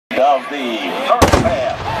of the first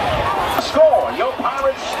half. Score, your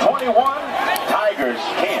Pirates 21, Tigers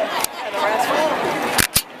 10.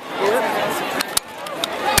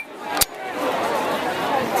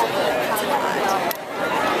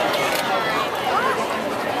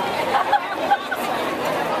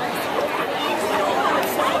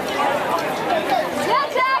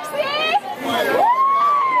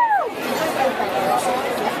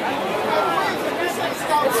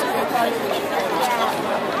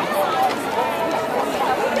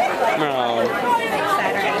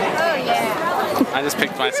 I just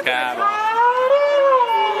picked my scab.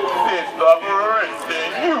 It's the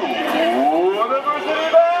Princeton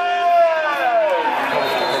University Band!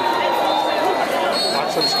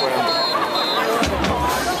 Watch them scramble.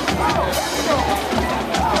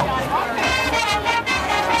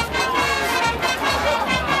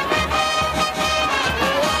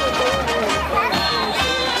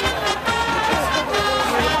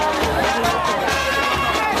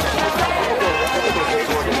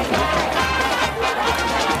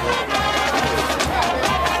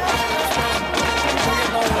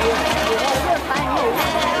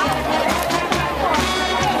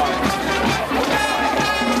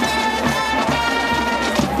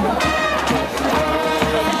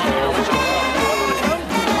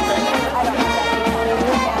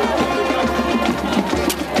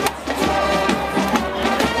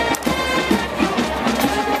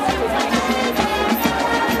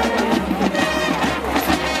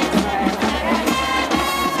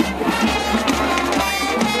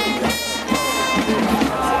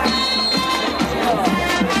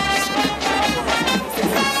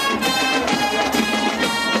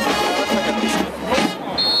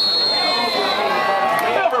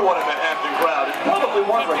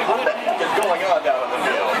 Wondering what the heck is going on down in the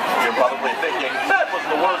field. You're probably thinking, that was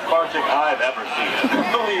the worst marching I've ever seen.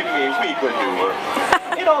 Believe me, we could do worse.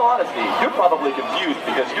 In all honesty, you're probably confused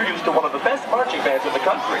because you're used to one of the best marching bands in the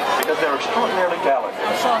country because they're extraordinarily talented.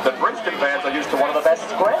 The Princeton bands are used to one of the best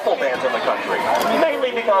scramble bands in the country,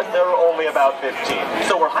 mainly because there are only about 15,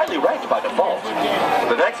 so we're highly ranked by default.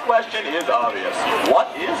 The next question is obvious.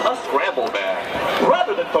 What is a scramble band?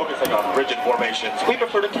 Rather than focusing on rigid formations, we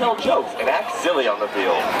prefer to tell jokes and act silly on the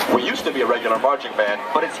field. We used to be a regular marching band,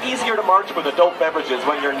 but it's easier to march with adult beverages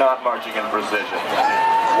when you're not marching in precision.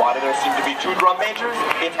 Why do there seem to be 2 drum majors?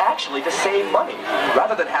 It's actually to save money.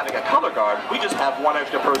 Rather than having a color guard, we just have one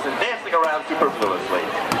extra person dancing around superfluously.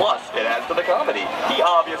 Plus, it adds to the comedy. He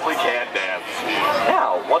obviously can't dance.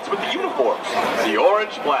 Now, what's with the uniforms? The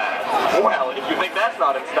orange plaid. Well, if you think that's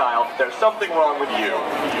not in style, there's something wrong with you.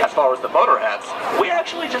 As far as the motor hats, we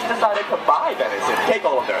actually just decided to buy Venice and take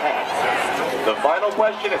all of their hats. The final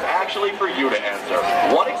question is actually for you to answer.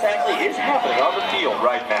 What exactly is happening on the field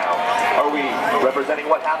right now? Are we representing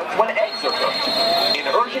what happens when eggs are cooked? In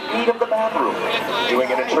urgent need of the bathroom?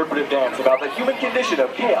 Doing an interpretive dance about the human condition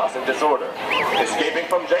of chaos and disorder? Escaping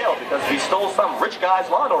from jail because we stole some rich guy's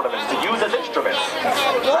lawn ornaments to use as instruments?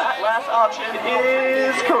 That last option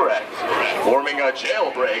is correct. Forming a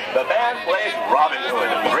jailbreak, the band plays Robin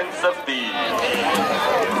Hood, Prince of Thieves.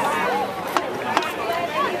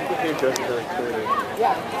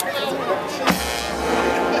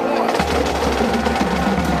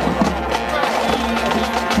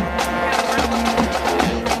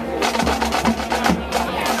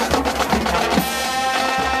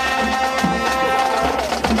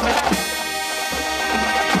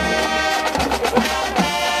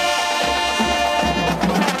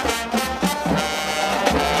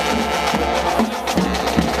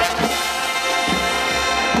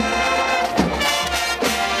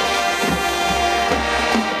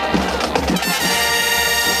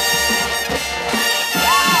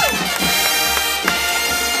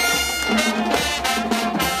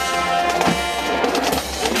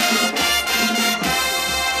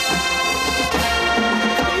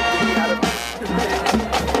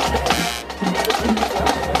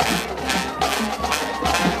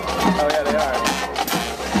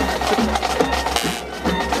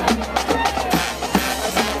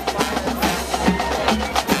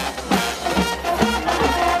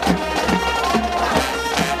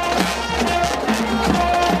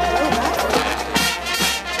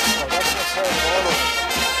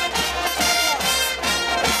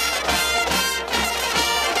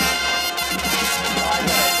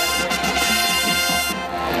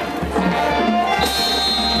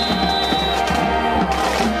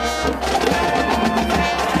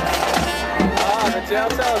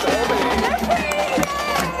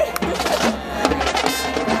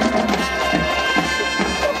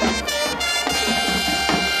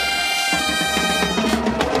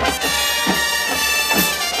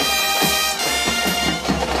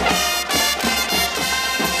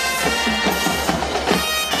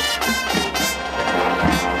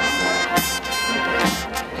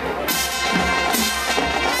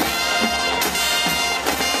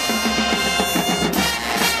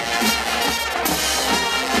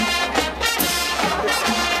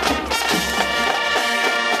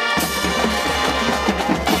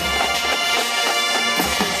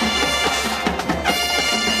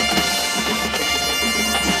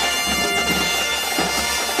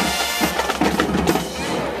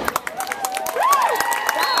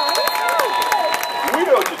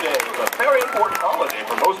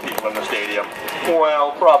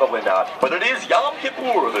 not, but it is Yom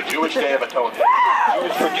Kippur, the Jewish Day of Atonement.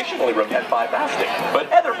 Jews traditionally repent by fasting,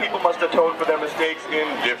 but other people must atone for their mistakes in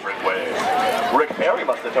different ways. Rick Perry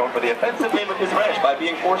must atone for the offensive name of his ranch by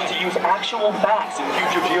being forced to use actual facts in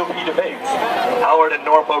future GOP debates. Howard and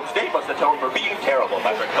Norfolk State must atone for being terrible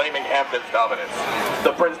by proclaiming Hampton's dominance.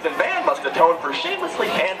 The Princeton band must atone for shamelessly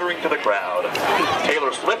pandering to the crowd.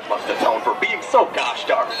 Taylor Swift must atone for being so gosh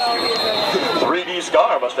darn cute. 3D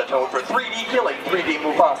Scar must atone for 3D killing 3D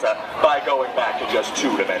Mufasa by going back to just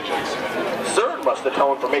 2 dimensions. CERN must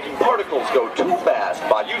atone for making particles go too fast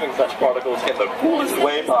by using such particles in the coolest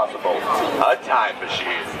way possible. A time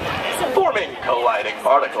machine. Forming colliding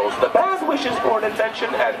particles, the band wishes for an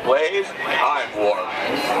invention and plays Time Warp.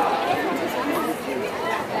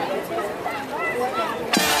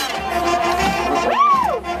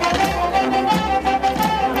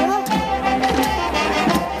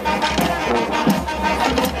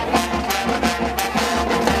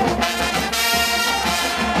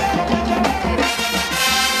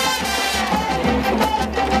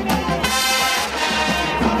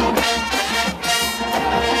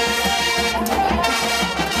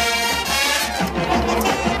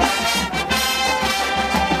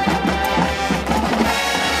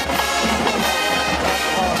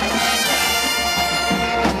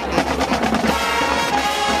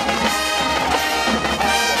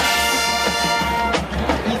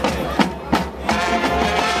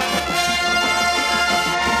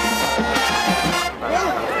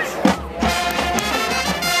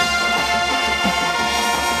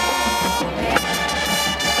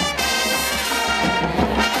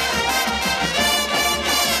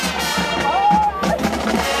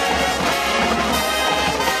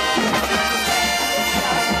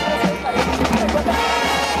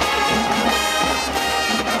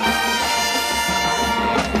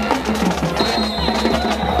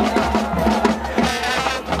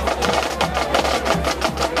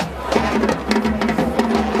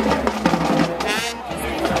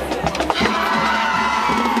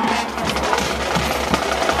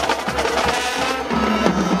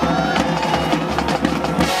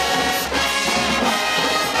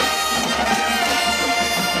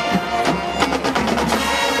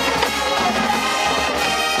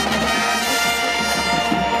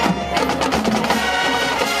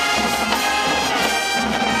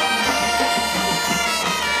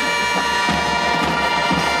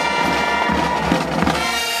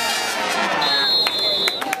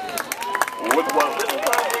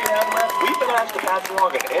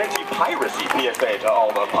 Along an anti-piracy PSA to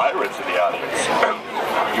all the pirates in the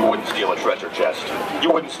audience. You wouldn't steal a treasure chest.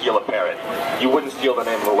 You wouldn't steal a parrot. You wouldn't steal the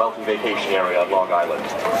name of a wealthy vacation area on Long Island.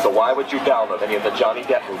 So why would you download any of the Johnny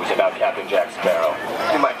Depp movies about Captain Jack Sparrow?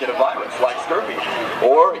 You might get a virus like scurvy.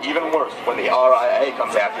 Or, even worse, when the RIA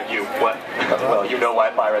comes after you, well, you know why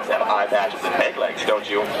pirates have eye patches and peg legs, don't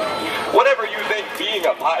you? Whatever you think, being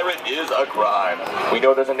a pirate is a crime. We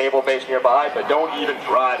know there's a naval base nearby, but don't even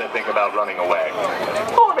try to think about running away.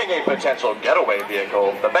 Forming a potential getaway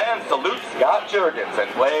vehicle, the band salutes Scott Jurgens and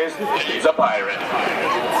plays He's a Pirate.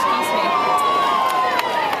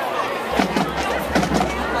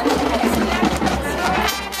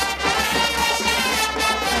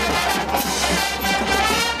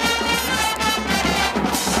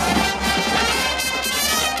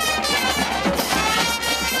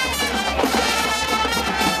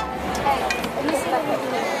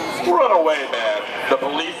 Run away, man. The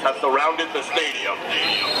police have surrounded the stadium.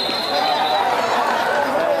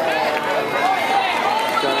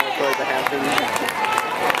 Going to play the Hampton.